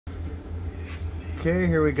Okay,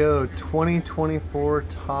 here we go. 2024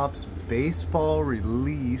 Topps baseball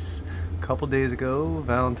release. A couple days ago,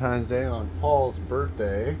 Valentine's Day on Paul's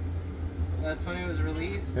birthday. That's when it was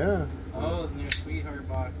released? Yeah. Oh, and they're sweetheart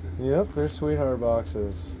boxes. Yep, they're sweetheart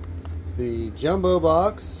boxes. It's the jumbo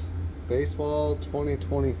box, baseball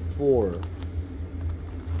 2024.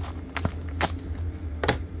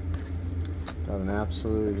 Got an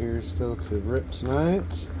absolute here still to rip tonight.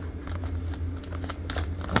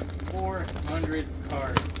 400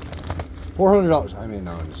 cards. $400. I mean,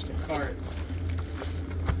 no, I'm just kidding. Cards.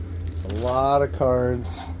 It's a lot of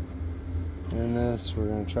cards in this. We're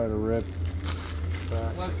going to try to rip.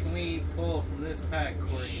 What can we pull from this pack,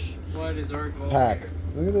 Corey? What is our goal? Pack. Here?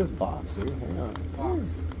 Look at this box, dude. Hang on.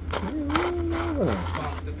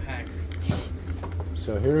 Box of packs.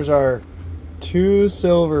 So here's our 2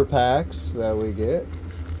 silver packs that we get.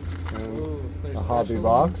 Ooh, A hobby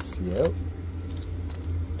box. Yep.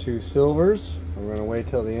 2 silvers. We're going to wait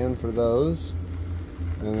till the end for those.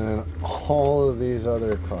 And then all of these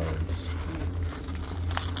other cards.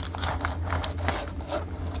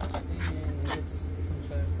 And it's some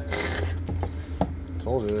fat packs.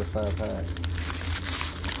 Told you they're fat packs.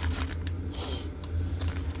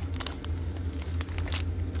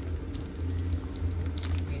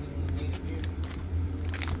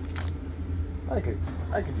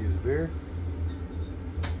 I could use a beer.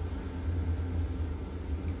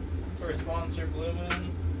 For sponsor Blue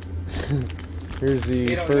Moon. Here's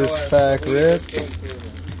the first pack ripped.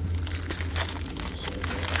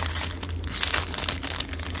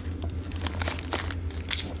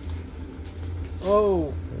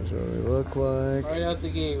 Oh! Here's what we look like. Right out the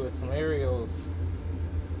gate with some aerials.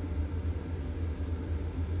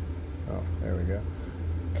 Oh, there we go.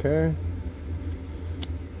 Okay.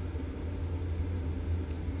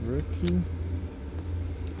 Rookie.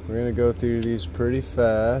 We're gonna go through these pretty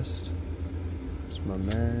fast. There's my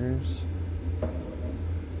mirrors.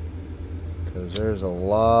 Because there's a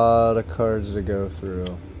lot of cards to go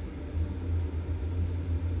through.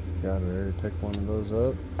 Got it, already pick one of those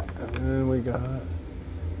up. And then we got...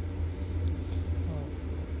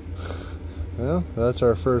 Well, that's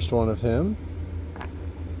our first one of him.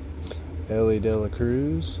 Elly De La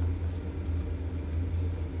Cruz.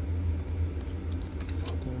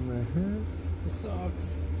 Right here. The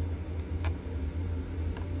socks.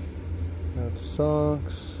 Got the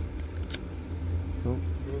socks. Nope.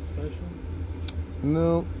 Real special.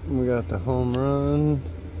 Nope. We got the home run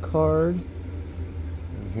card.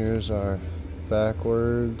 And here's our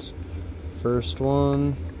backwards first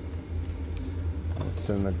one. It's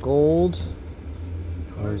in the gold.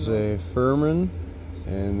 There's a Furman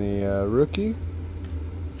and the rookie.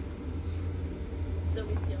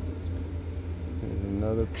 Here's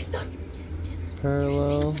another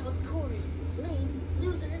parallel.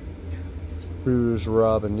 Bruce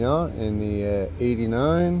Robinette in the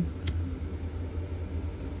 89.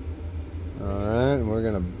 Alright, and we're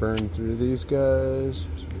going to burn through these guys.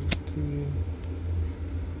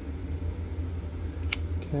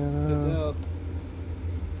 Canna.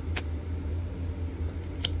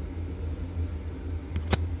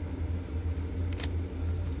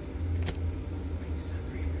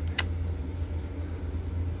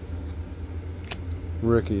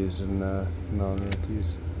 Rookies and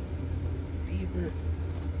non-rookies. Paper.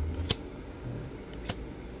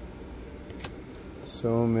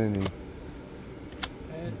 So many.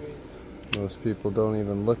 Padres. Most people don't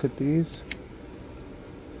even look at these.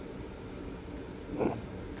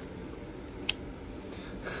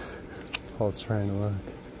 Paul's trying to look.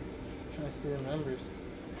 Trying to see the numbers.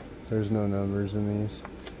 There's no numbers in these.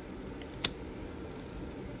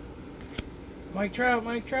 Mike Trout,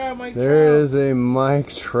 Mike Trout, Mike Trout. There is a Mike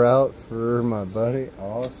Trout for my buddy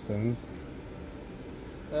Austin.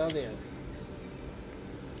 Valdez.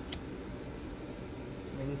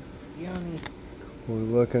 And We're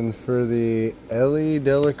looking for the Elly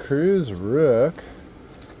De La Cruz Rook.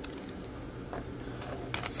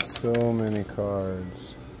 So many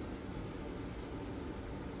cards.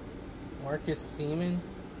 Marcus Seaman.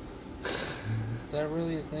 Is that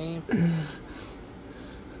really his name?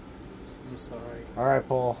 I'm sorry. Alright,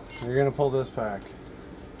 Paul. You're going to pull this pack.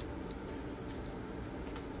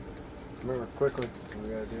 Remember, quickly.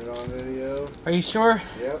 We got to do it on video. Are you sure?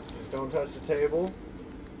 Yep. Just don't touch the table.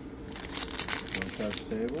 Don't touch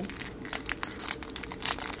the table.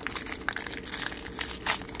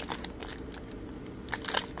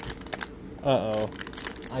 Uh-oh.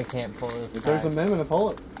 I can't pull this If there's a memo to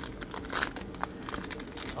pull it.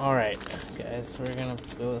 Alright, guys. We're going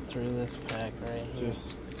to go through this pack right here.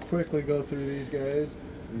 Just quickly go through these guys.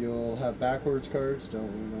 You'll have backwards cards,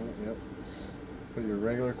 don't you know? Yep. Put your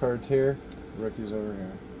regular cards here. Rookies over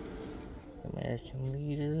here. American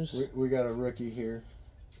leaders. We got a rookie here.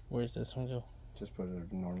 Where's this one go? Just put it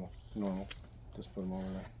at normal. Normal. Just put him over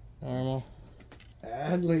there. Normal.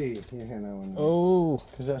 Adley. You hand that one. Oh.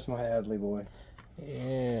 Because that's my Adley boy.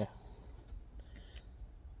 Yeah.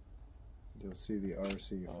 You'll see the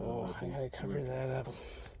RC. Oh, I gotta cover that up.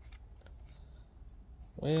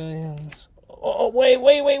 Williams. Oh, wait.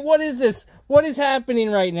 What is this? What is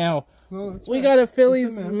happening right now? Well, we got a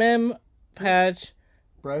Phillies mem patch.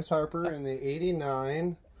 Bryce Harper in the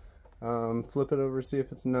 89. Flip it over, see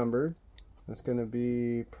if it's numbered. It's going to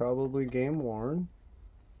be probably game worn.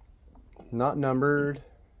 Not numbered.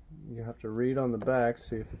 You have to read on the back,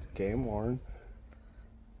 see if it's game worn.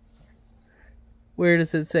 Where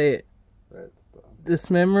does it say it? Right at the bottom. This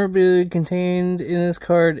memorabilia contained in this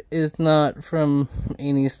card is not from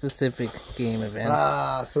any specific game event.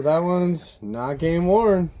 Ah, so that one's not game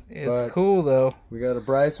worn. It's cool though. We got a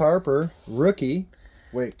Bryce Harper rookie.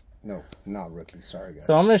 Wait, no, not rookie. Sorry, guys.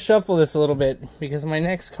 So I'm going to shuffle this a little bit because my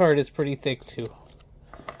next card is pretty thick too.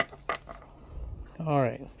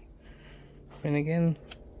 Alright. Finnegan.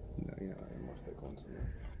 No, you know, any more thick ones in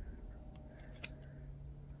there.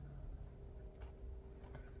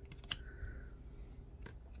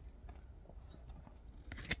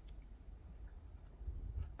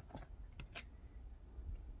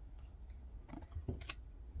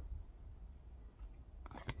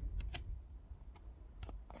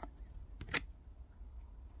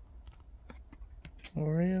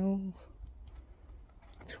 Orioles.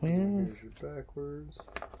 Twins. Here's your backwards.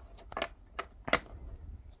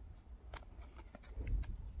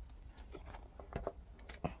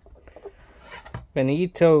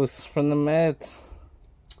 Benito's from the Mets.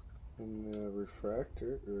 And the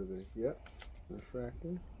refractor, or the, yep,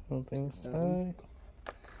 refractor. Something's tied.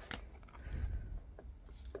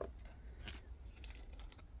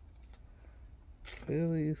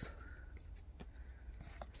 Phillies.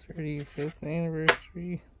 35th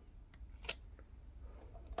anniversary.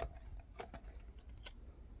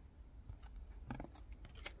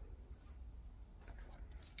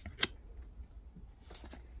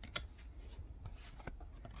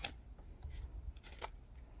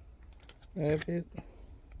 Abbott.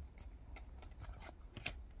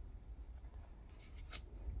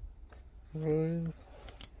 Royals.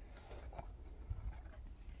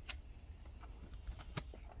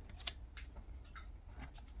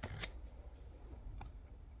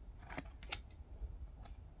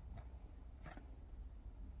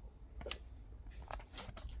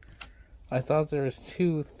 I thought there was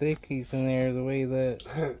two thickies in there the way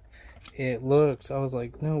that it looked. I was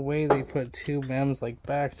like, no way they put two mems like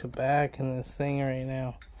back to back in this thing right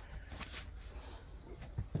now.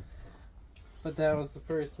 But that was the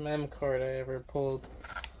first mem card I ever pulled.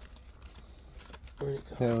 Where'd it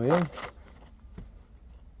go? Hell yeah.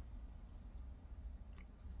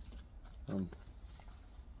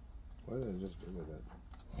 Why did I just do with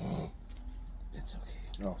that? It's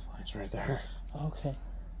okay. Oh, it's right there. Okay.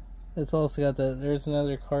 It's also got the, there's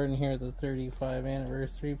another card in here, the 35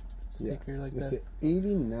 anniversary sticker like it's that. It's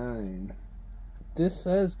 89. This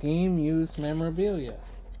says game used memorabilia.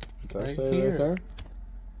 Did I Right say it here. right there?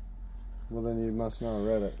 Well, then you must not have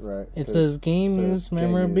read it right. It says game used game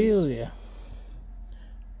memorabilia.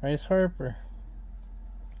 Bryce Harper.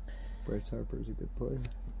 Bryce Harper is a good player.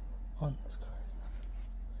 On this card.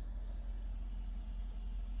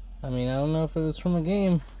 I mean, I don't know if it was from a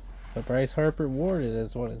game, but Bryce Harper wore it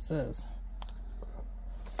is what it says.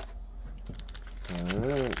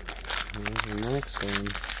 Alright. Here's the next one.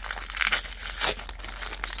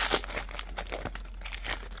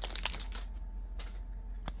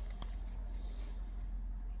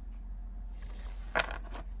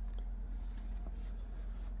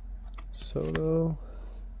 Soto,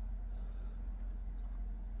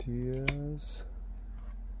 Diaz,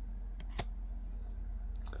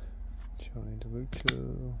 Johnny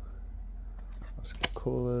DeLuccio, Oscar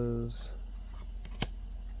Colas.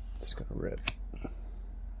 Just gonna rip.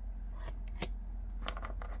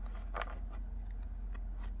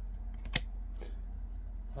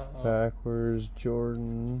 Backwards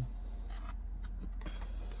Jordan.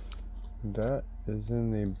 That is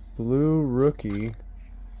in the blue rookie.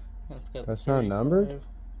 That's not numbered?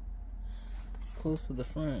 Close to the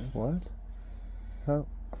front. What? How?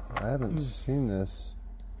 I haven't seen this.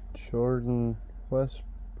 Jordan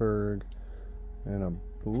Westberg and a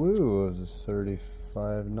blue is a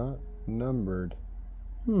 35, not numbered.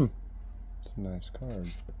 It's a nice card.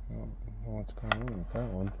 I don't know what's going on with that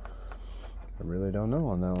one. I really don't know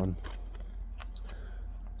on that one.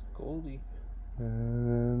 It's Goldie. And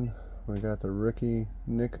then we got the rookie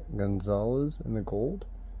Nick Gonzalez in the gold.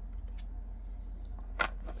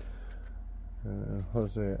 And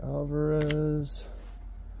Jose Alvarez,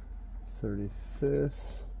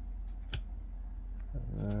 35th.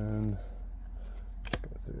 And then go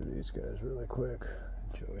through these guys really quick.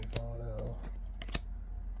 Joey Votto.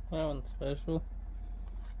 That one's special.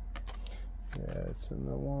 Yeah, it's in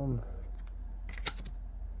the one.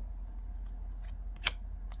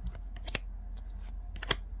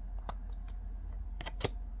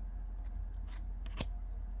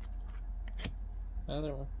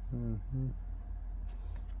 Another one. Mm-hmm.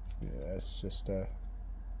 Yeah, it's just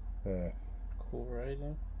Cool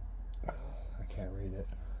writing. I can't read it.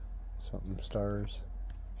 Something stars.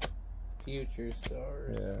 Future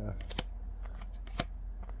stars. Yeah.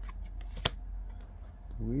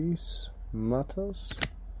 Luis Matos.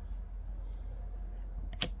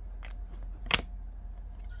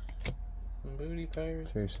 Booty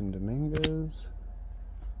Pirates. Jason Dominguez.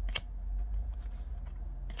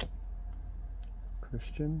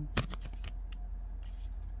 Christian.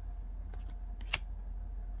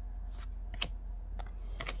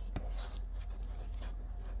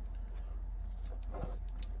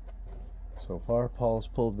 So far, Paul's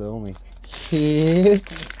pulled the only hit.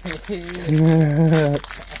 I told you.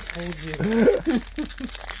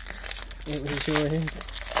 It was yours.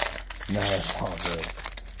 No, it's all good.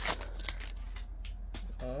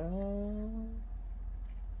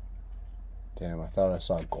 Damn, I thought I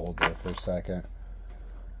saw gold there for a second.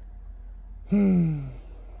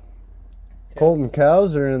 Colton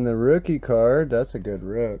Cowser in the rookie card. That's a good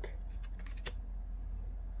rook.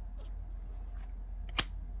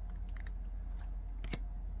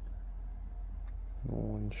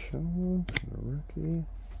 Nolan Sean, the rookie.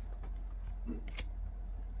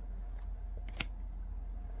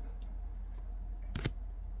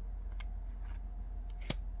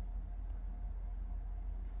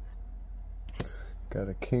 Got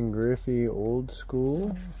a King Griffey old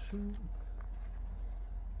school.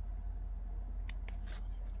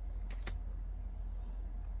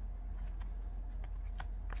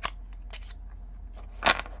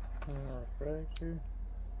 Refractor.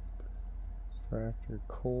 Refractor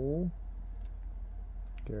Cole.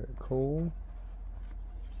 Garrett Cole.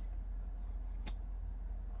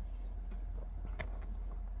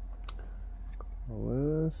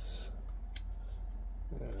 Lewis.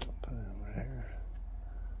 Yeah, I'll put him right here.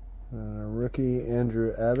 And a rookie,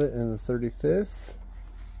 Andrew Abbott in the 35th.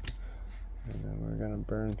 And then we're going to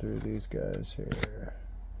burn through these guys here.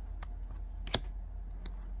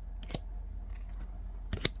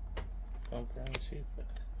 Don't burn too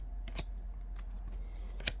fast.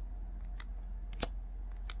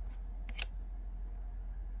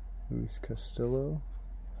 Luis Castillo.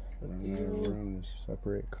 Running out of room to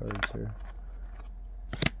separate cards here.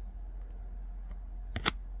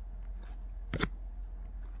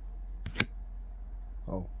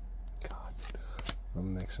 Oh, God.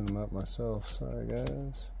 I'm mixing them up myself. Sorry,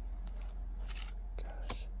 guys.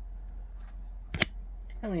 Gosh.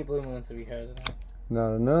 How many blue moons have you had in there?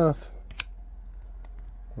 Not enough.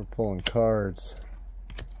 We're pulling cards.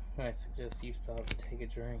 I suggest you stop and take a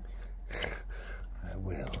drink. I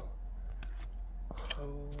will.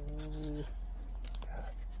 Oh.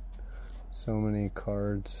 So many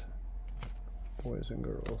cards. Boys and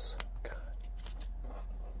girls. God.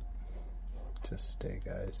 Just stay,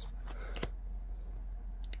 guys.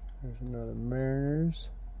 There's another Mariners.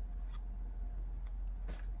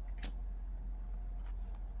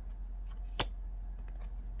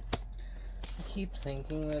 I keep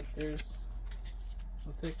thinking that there's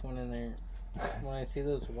a thick one in there. When I see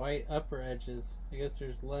those white upper edges, I guess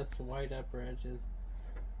there's less white upper edges.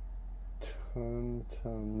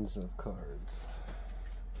 Tons of cards.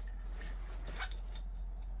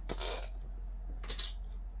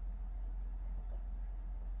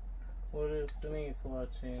 What is Denise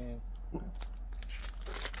watching?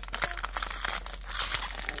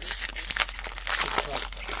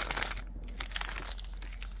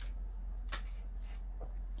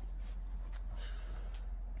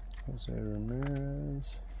 Jose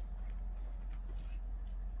Ramirez.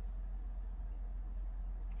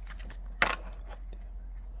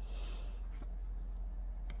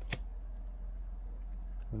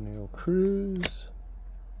 O'Neal Cruz.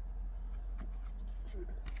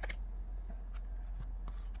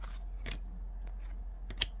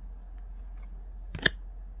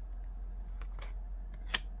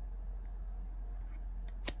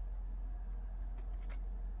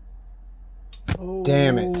 Oh.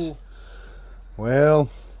 Damn it. Well,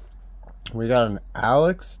 we got an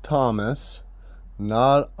Alex Thomas,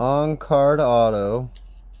 not on card auto,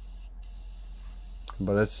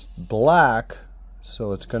 but it's black,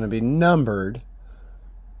 so it's going to be numbered.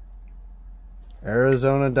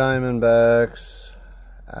 Arizona Diamondbacks,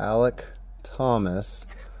 Alec Thomas.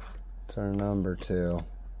 It's our number 2.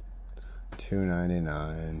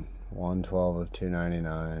 $2.99. 112 of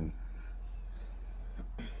 $2.99.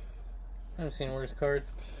 I've seen worse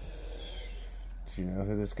cards. Do you know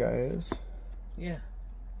who this guy is? Yeah.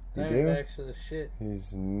 You do? Diamondbacks are the shit.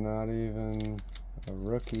 He's not even a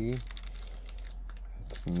rookie.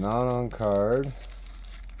 It's not on card.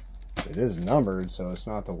 It is numbered, so it's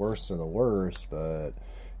not the worst of the worst, but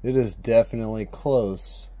it is definitely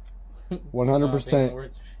close. 100%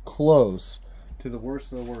 close to the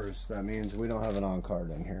worst of the worst. That means we don't have an on card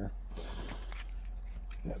in here.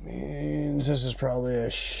 That means this is probably a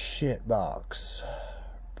shit box.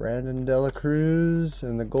 Brandon Dela Cruz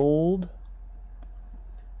in the gold.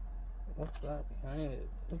 What's that behind it?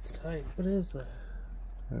 That's tight. What is that?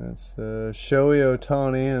 That's the Shohei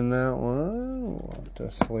Ohtani in that one. We'll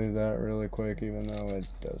just leave that really quick, even though it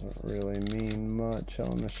doesn't really mean much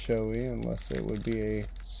on the Shohei, unless it would be a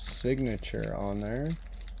signature on there.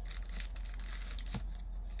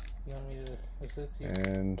 You want me to assist you?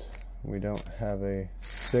 And we don't have a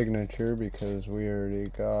signature because we already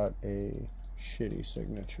got a shitty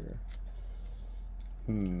signature.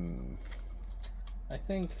 I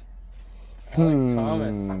think Alec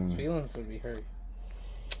Thomas' feelings would be hurt.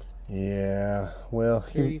 Yeah, well,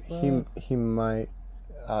 he might.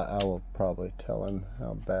 I will probably tell him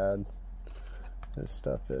how bad his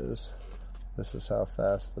stuff is. This is how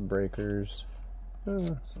fast the breakers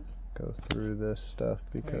go through this stuff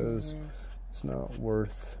because it's not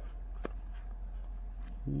worth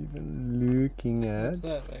even looking at. What's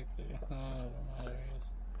that back there? Oh, I don't know. There it is.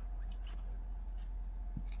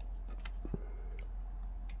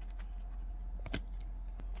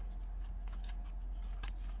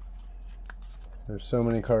 There's so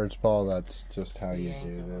many cards, Paul. That's just how you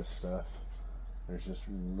do this stuff. There's just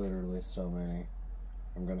literally so many.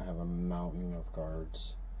 I'm gonna have a mountain of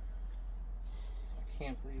cards. I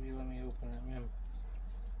can't believe you let me open that mem.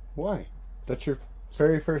 Why? That's your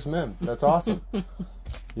very first mem. That's awesome.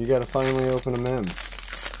 You gotta finally open a mem.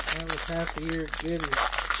 That was half a year goodie.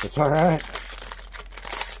 It's alright.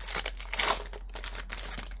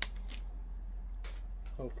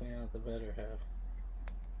 Hopefully not the better half.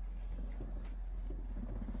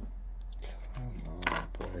 Come on,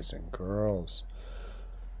 boys and girls.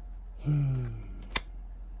 And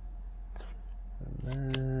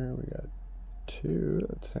there we got 2.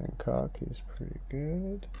 That's Hancock. He's pretty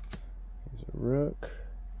good. He's a rook.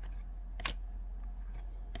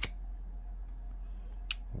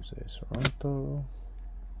 Jose Sorrento.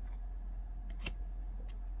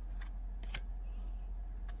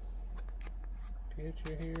 Get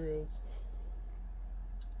your heroes.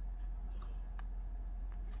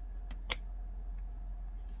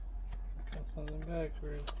 Got something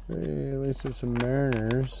backwards. Hey, at least it's some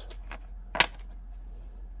Mariners.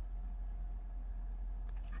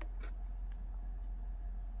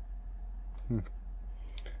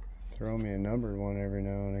 Throw me a numbered one every now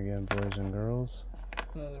and again, boys and girls.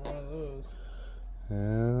 Another one of those.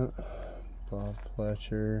 Yeah. Bob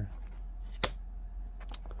Fletcher.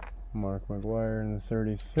 Mark McGuire in the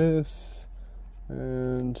 35th.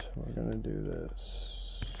 And we're going to do this.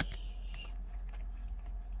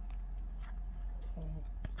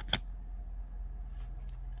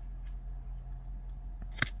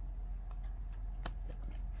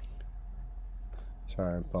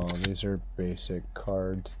 Sorry, Paul. These are basic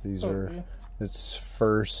cards. These are. It's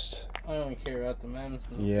first. I only care about the mems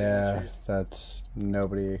and the signatures. That's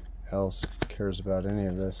nobody else cares about any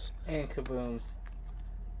of this. And kabooms.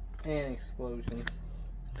 And explosions.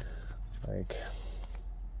 Like,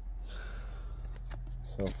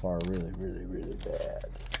 so far, really, really, really bad.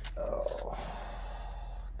 Oh,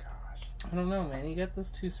 gosh. I don't know, man. You got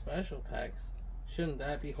those 2 special packs. Shouldn't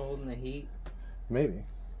that be holding the heat? Maybe.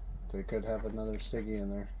 They could have another Siggy in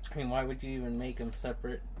there. I mean, why would you even make them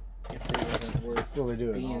separate if they wasn't worth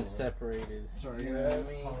being separated? Sorry, you know guys. what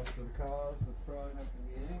I mean? Pause for the cause, but probably not going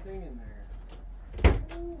to be anything in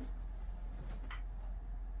there. Ooh.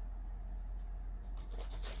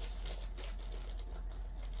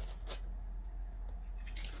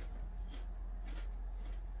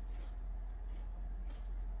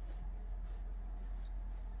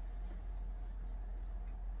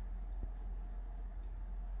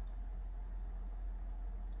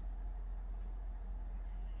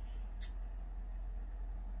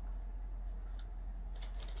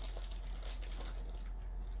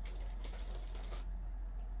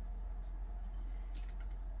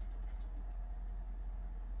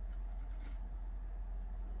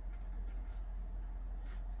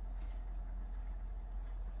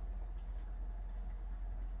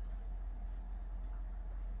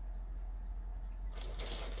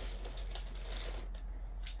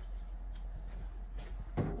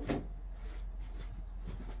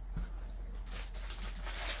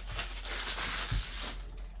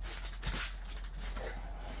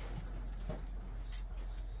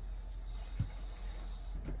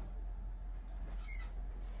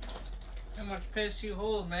 much piss you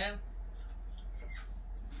hold, man.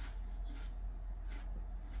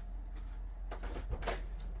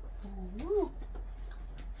 Woo.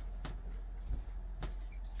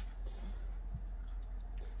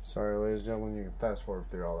 Sorry, ladies and gentlemen, you can fast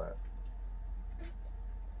forward through all that.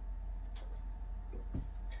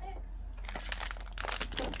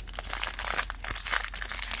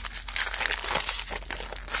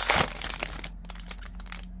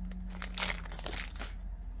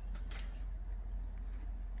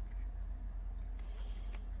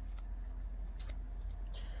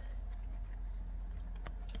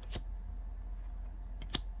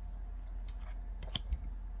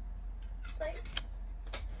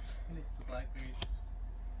 It's the blackberries.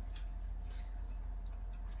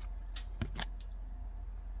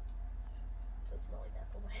 Just smell like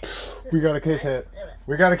apple. We got a case hit.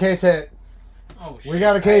 We got a case hit. Oh shit. We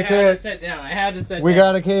got a case I had to hit. sit down. I had to sit We down.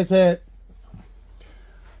 got a case hit.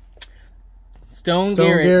 Stone Stone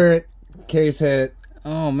Garrett. Garrett. Case hit.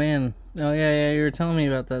 Oh man. Oh yeah, you were telling me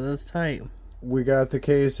about that. That's tight. We got the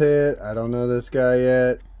case hit. I don't know this guy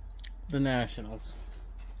yet. The Nationals.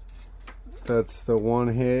 That's the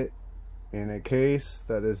one hit in a case.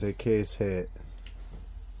 That is a case hit.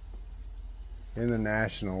 In the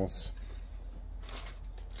Nationals.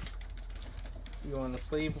 You want to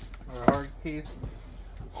sleep or a hard case?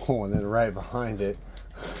 Oh, and then right behind it.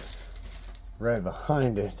 Right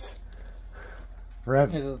behind it. Right,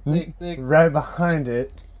 There's a thick. right behind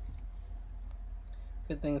it.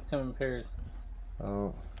 Good things come in pairs.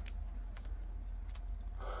 Oh.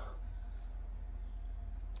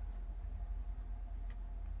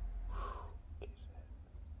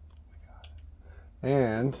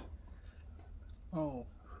 And Oh,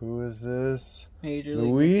 who is this? Major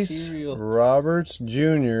League Luis Material. Roberts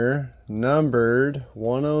Jr., numbered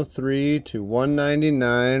 103 to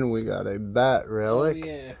 199. We got a bat relic. Oh,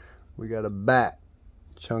 yeah. We got a bat.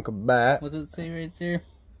 Chunk of bat. What's it say right there?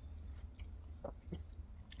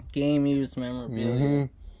 Game used memorabilia. Mm-hmm.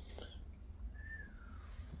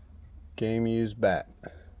 Game used bat.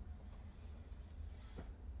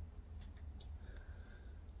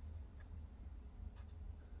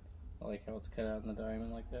 I like how it's cut out in the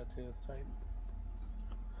diamond like that too. It's tight.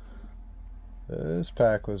 This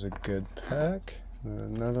pack was a good pack.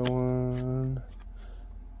 Another one.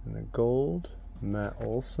 And a gold. Matt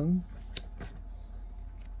Olson.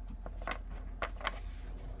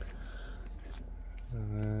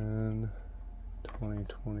 And then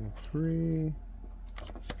 2023.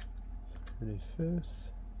 35th.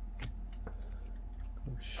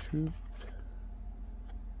 Oh, shoot.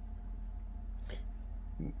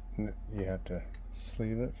 You have to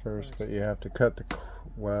sleeve it first, but you have to cut the,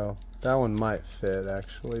 well, that one might fit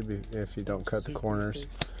actually if you don't cut the corners.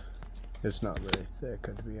 It's not very thick,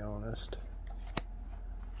 to be honest.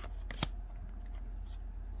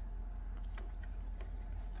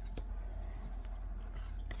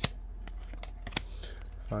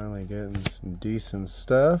 Finally getting some decent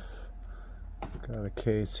stuff. Got a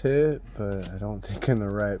case hit, but I don't think in the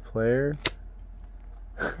right player.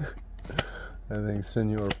 I think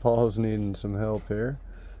Senor Paul's needing some help here.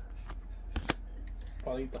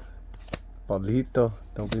 Palito. Paulito,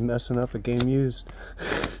 don't be messing up a game used.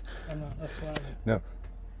 I'm not. That's why. No,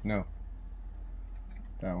 no.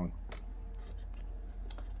 That one.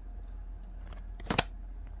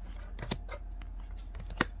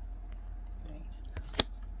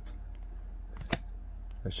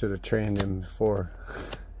 I should have trained him before.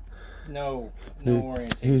 No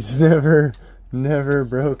orientation. He's never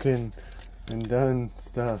broken and done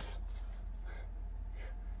stuff.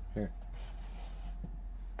 Here.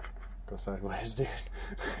 Go sideways,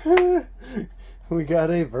 dude. We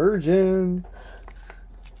got a virgin.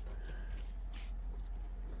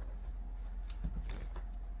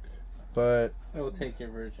 But I will take your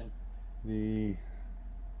virgin. the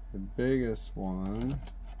biggest one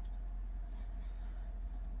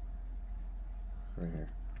right here.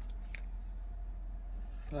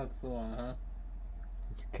 That's the one, huh?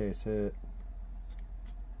 It's a case hit.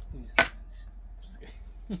 You just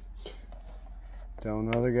kidding. Don't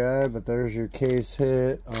know the guy, but there's your case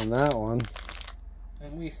hit on that one.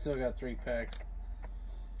 And we still got 3 packs.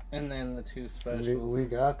 And then the 2 specials. We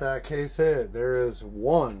got that case hit. There is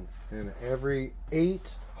one in every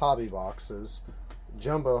 8 hobby boxes,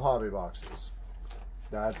 jumbo hobby boxes.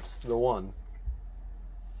 That's the one.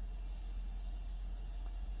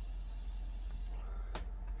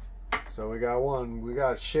 So we got one. We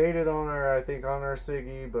got shaded on our, I think, on our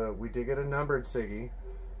Siggy, but we did get a numbered Siggy.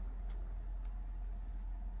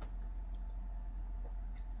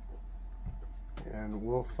 And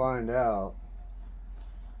we'll find out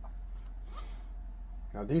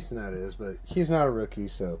how decent that is, but he's not a rookie,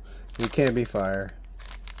 so he can't be fire.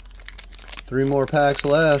 3 more packs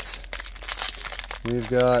left. We've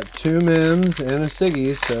got 2 Mims and a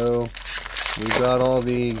Siggy, so we've got all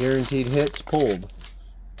the guaranteed hits pulled.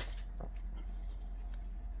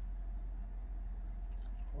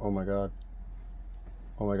 Oh my god.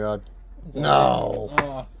 Oh my god. No!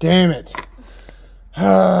 Oh. Damn it!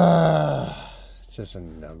 It's just a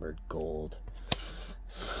numbered gold.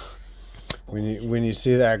 When you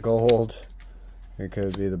see that gold, it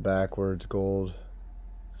could be the backwards gold.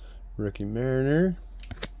 Rookie Mariner.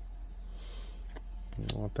 You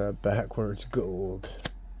want that backwards gold.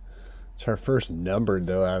 It's our first numbered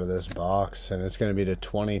though out of this box, and it's going to be to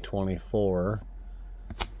 2024.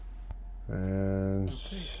 And I'm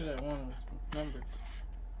pretty sure that one was numbered.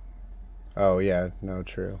 oh yeah, no,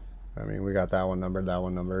 true. I mean, we got that one numbered, and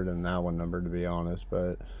that one numbered, to be honest,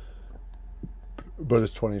 but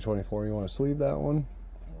it's 2024. You want to sleeve that one?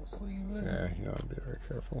 I'll sleeve it. Yeah, you gotta be very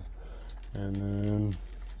careful. And then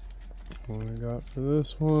what we got for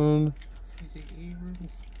this one? CJ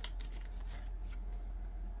Abrams.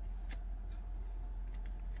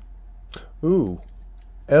 Ooh,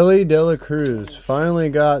 Ellie De La Cruz. Finally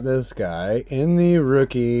got this guy in the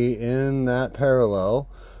rookie in that parallel.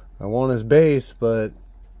 I want his base, but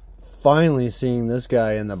finally seeing this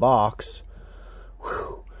guy in the box.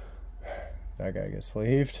 Whew. That guy gets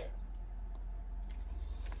sleeved.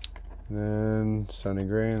 And then Sonny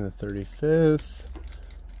Gray in the 35th.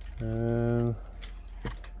 And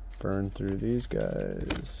burn through these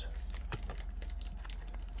guys.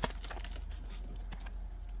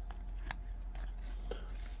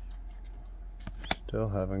 Still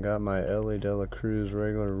haven't got my Ellie De La Cruz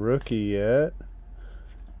regular rookie yet.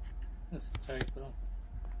 This is tight though.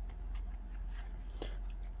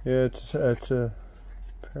 Yeah, it's a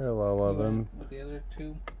parallel of him. With the other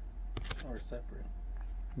 2 or separate?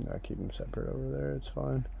 I keep them separate over there. It's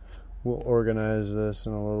fine. We'll organize this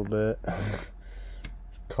in a little bit.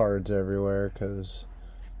 Cards everywhere because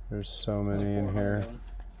there's so many in here.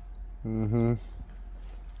 And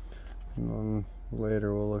then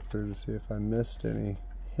later we'll look through to see if I missed any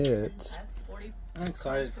hits. I'm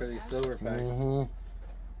excited for these silver packs. How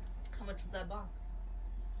much was that box?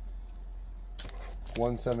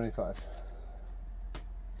 $175.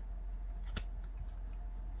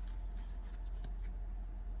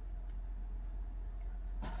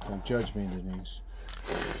 Don't judge me, Denise.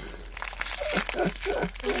 One of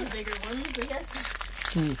the bigger ones, I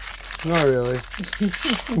guess. Not really.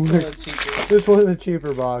 Cheaper. It's one of the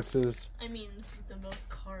cheaper boxes. I mean, the most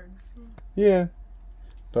cards. Yeah.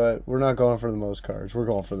 But we're not going for the most cards. We're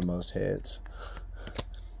going for the most hits.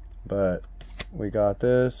 But we got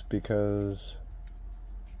this because...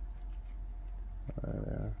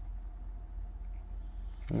 there.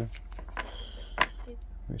 Yeah.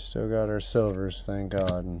 We still got our silvers, thank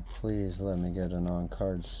God. And please let me get an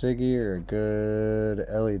on-card Siggy or a good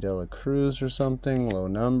Ellie De La Cruz or something. Low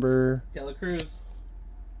number. De La Cruz.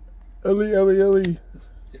 Ellie.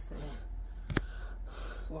 Different one.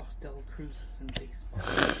 There's a lot of De La Cruzes in baseball.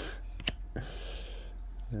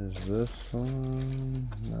 There's this one.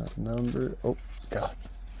 Not numbered. Oh, God.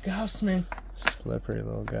 Gaussman. Slippery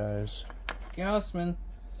little guys. Gaussman.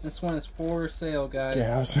 This one is for sale, guys.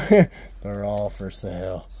 Yeah, they're all for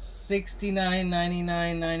sale.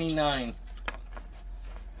 $69.99.99.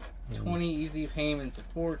 20 easy payments of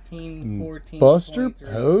 14. Buster 23.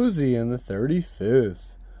 Posey in the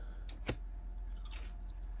 35th.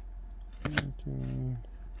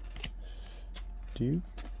 Doop.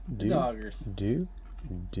 The Doggers. Doop.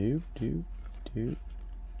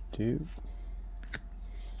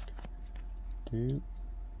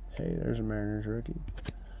 Hey, there's a Mariners rookie.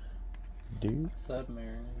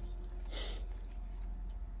 Submariners.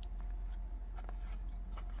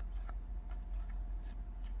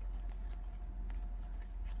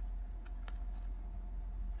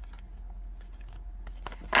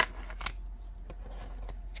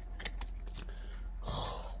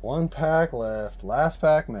 One pack left. Last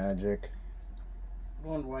pack magic.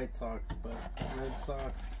 One White Sox, but Red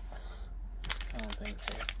Sox, I don't think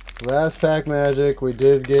so. Last pack magic. We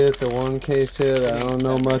did get the one case hit. I don't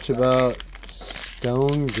know much about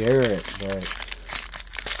Stone Garrett, but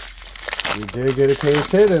we did get a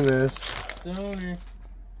case hit in this. Stoner.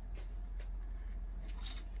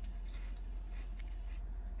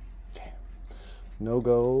 No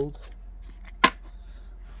gold.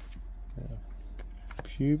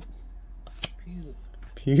 Puke.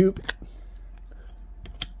 Puke.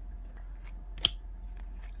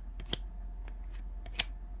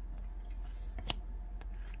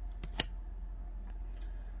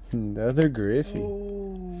 Another Griffey.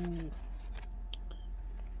 Oh.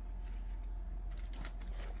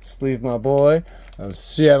 sleeve, my boy, of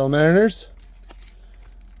Seattle Mariners.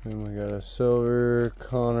 And we got a silver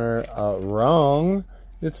Connor wrong.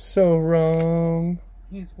 It's so wrong.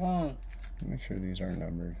 He's wrong. Make sure these aren't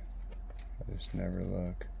numbered. I just never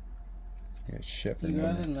look. Get shit for You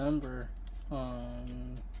got number. a number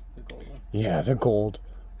on the gold one. Yeah, the gold.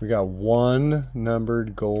 We got one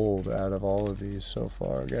numbered gold out of all of these so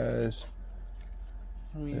far, guys.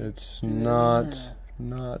 I mean, It's do they not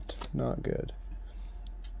or- good.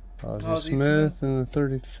 Ozzie Ozzie Smith in the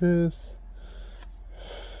 35th.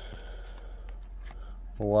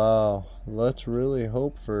 Wow, let's really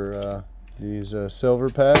hope for these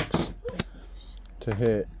silver packs to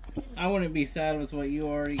hit. I wouldn't be sad with what you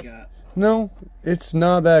already got. No, it's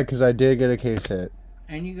not bad because I did get a case hit.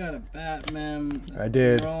 And you got a Batman. I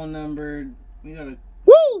did. They're all numbered. You got a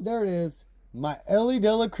Woo! There it is. My Ellie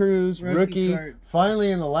De La Cruz rookie card.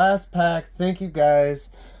 finally in the last pack. Thank you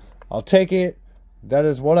guys. I'll take it. That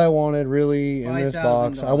is what I wanted really in this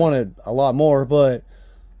box. I wanted a lot more, but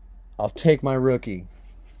I'll take my rookie.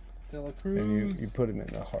 De La Cruz. And you put him in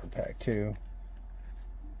the hard pack too.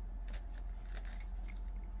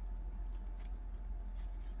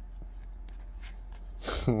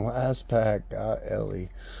 Last pack got Ellie.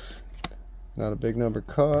 Not a big number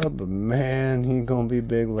card, but man, he's gonna be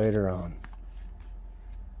big later on.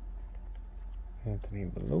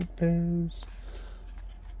 Anthony Lopez.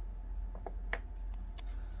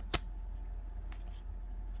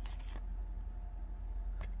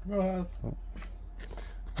 Rojas.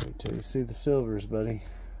 Wait till you see the silvers, buddy.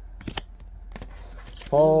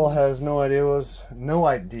 Paul has no idea no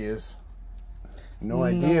idea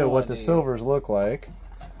what the idea. silvers look like.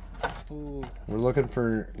 Ooh. We're looking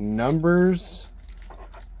for numbers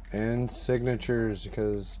and signatures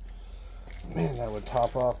because, man, that would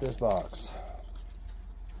top off this box.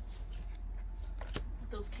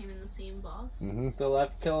 Those came in the same box. The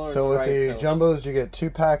left pillar. Or So the with right the pillar? jumbos, you get 2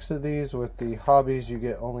 packs of these. With the hobbies, you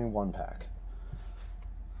get only 1 pack.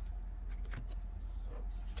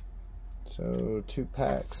 So 2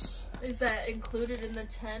 packs. Is that included in the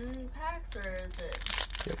 10 packs, or is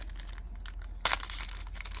it? Yep.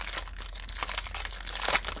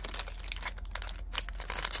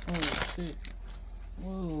 Oh shit!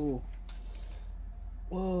 Whoa!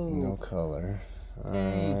 Whoa! No color.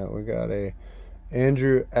 Dang. Alright, we got a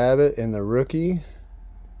Andrew Abbott in the rookie.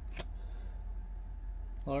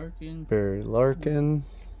 Larkin. Barry Larkin.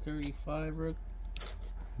 35 rook.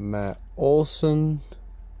 Matt Olson.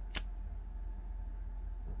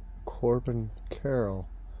 Corbin Carroll.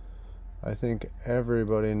 I think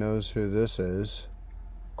everybody knows who this is.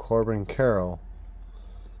 Corbin Carroll.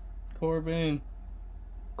 Corbin.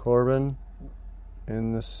 Corbin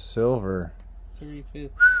in the silver. 35th.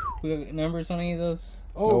 We got numbers on any of those?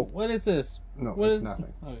 Oh, Nope. what is this? No, What it's is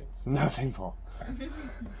nothing. Okay. It's nothing, Paul.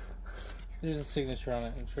 There's a signature on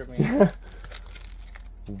it. It tripped me.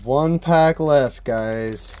 1 pack left,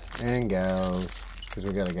 guys and gals. Because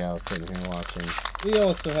we got a gal sitting here watching. We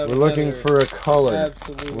also have. We're looking another- for a color.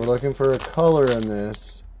 Absolutely. We're looking for a color in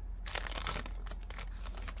this.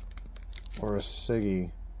 Or a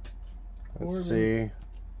Siggy. Let's Corbin. see.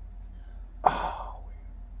 Oh,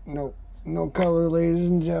 no color, ladies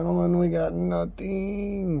and gentlemen. We got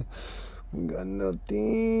nothing. We got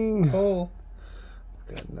nothing. Cole.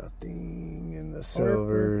 We got nothing in the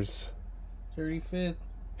silvers. 35th.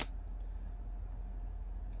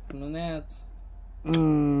 From the Nats. Arnaldo.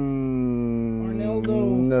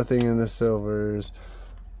 Nothing in the silvers.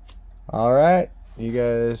 Alright. You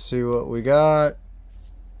guys see what we got.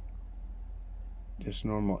 Just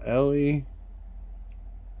normal Ellie.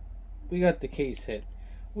 We got the case hit.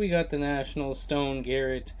 We got the National Stone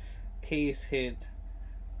Garrett case hit.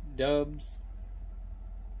 Dubs.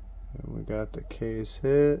 And we got the case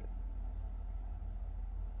hit.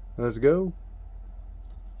 Let's go.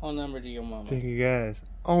 All number to your mama. Thank you guys.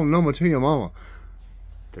 Oh, number to your mama.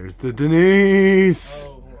 There's the Denise.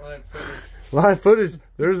 Oh, live footage. Live footage.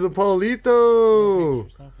 There's the Paulito.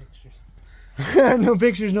 No pictures. No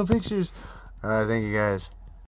pictures, no pictures. Alright, thank you guys.